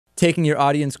Taking your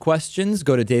audience questions,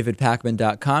 go to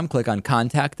davidpakman.com, click on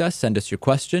Contact Us, send us your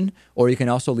question, or you can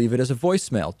also leave it as a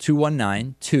voicemail,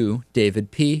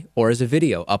 219-2-DAVID-P, or as a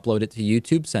video. Upload it to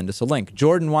YouTube, send us a link.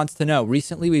 Jordan wants to know,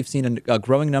 recently we've seen a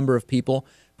growing number of people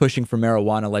pushing for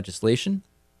marijuana legalization.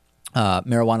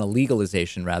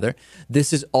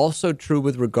 This is also true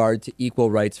with regard to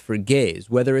equal rights for gays.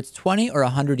 Whether it's 20 or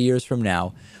 100 years from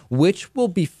now, which will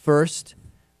be first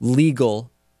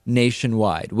legal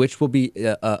nationwide? Which will be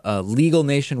legal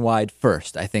nationwide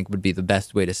first, I think would be the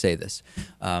best way to say this.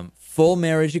 Full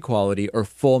marriage equality or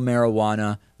full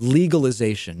marijuana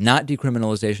legalization, not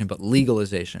decriminalization, but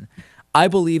legalization. I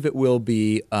believe it will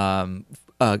be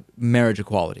marriage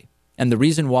equality. And the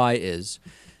reason why is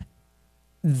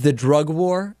the drug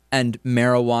war and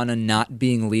marijuana not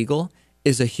being legal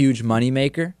is a huge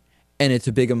moneymaker, and it's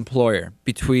a big employer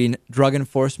between drug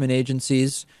enforcement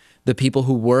agencies, the people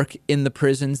who work in the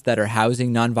prisons that are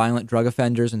housing nonviolent drug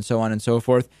offenders, and so on and so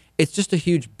forth. It's just a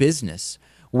huge business.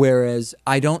 Whereas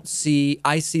I see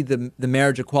the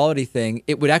marriage equality thing,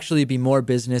 it would actually be more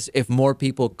business if more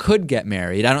people could get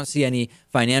married. I don't see any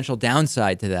financial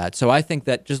downside to that. So I think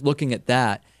that just looking at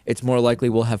that, it's more likely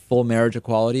we'll have full marriage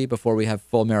equality before we have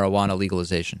full marijuana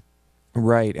legalization.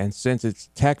 Right, and since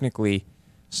it's technically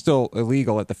still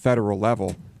illegal at the federal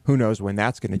level, who knows when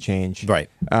that's going to change. Right.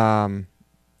 I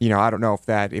don't know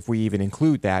if we even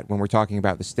include that when we're talking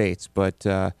about the states, but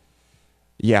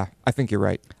yeah, I think you're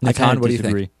right. Natan, what do you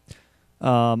think?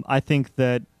 I think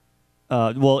that,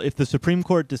 if the Supreme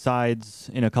Court decides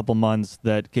in a couple months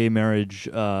that gay marriage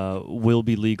will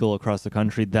be legal across the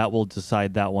country, that will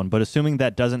decide that one. But assuming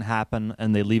that doesn't happen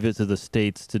and they leave it to the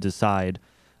states to decide,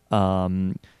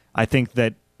 I think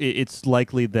that it's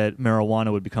likely that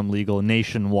marijuana would become legal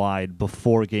nationwide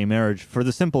before gay marriage, for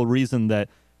the simple reason that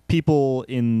people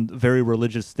in very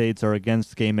religious states are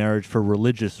against gay marriage for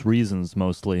religious reasons,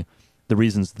 mostly. The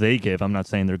reasons they give. I'm not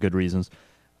saying they're good reasons.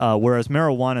 Whereas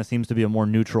marijuana seems to be a more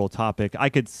neutral topic. I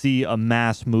could see a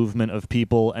mass movement of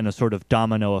people and a sort of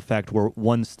domino effect where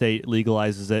one state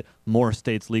legalizes it, more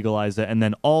states legalize it, and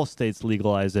then all states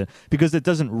legalize it, because it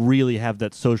doesn't really have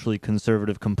that socially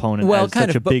conservative component as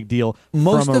such a big deal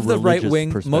most from a of the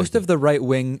right-wing perspective. Most of the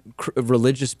right-wing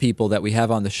religious people that we have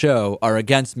on the show are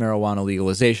against marijuana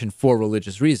legalization for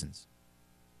religious reasons.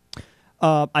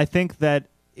 I think that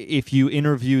if you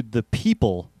interviewed the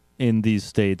people in these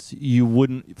states, you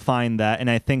wouldn't find that. And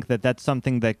I think that that's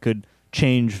something that could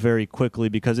change very quickly,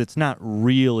 because it's not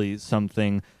really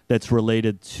something that's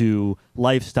related to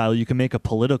lifestyle. You can make a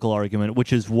political argument,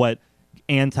 which is what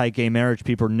anti-gay marriage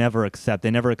people never accept. They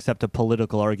never accept a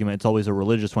political argument. It's always a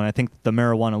religious one. I think the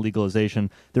marijuana legalization,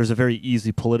 there's a very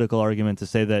easy political argument to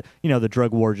say that, the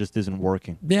drug war just isn't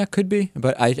working. Yeah, it could be.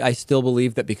 But I still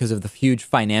believe that because of the huge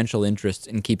financial interest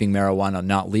in keeping marijuana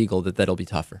not legal, that'll be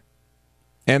tougher.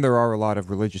 And there are a lot of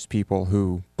religious people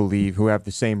who have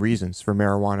the same reasons for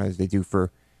marijuana as they do for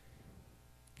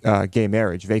gay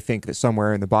marriage. They think that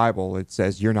somewhere in the Bible it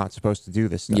says you're not supposed to do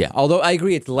this stuff. Yeah, although I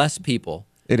agree it's less people.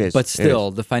 It is. But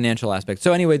still, the financial aspect.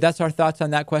 So anyway, that's our thoughts on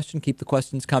that question. Keep the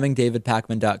questions coming.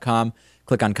 davidpakman.com.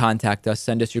 Click on Contact Us.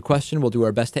 Send us your question. We'll do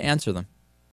our best to answer them.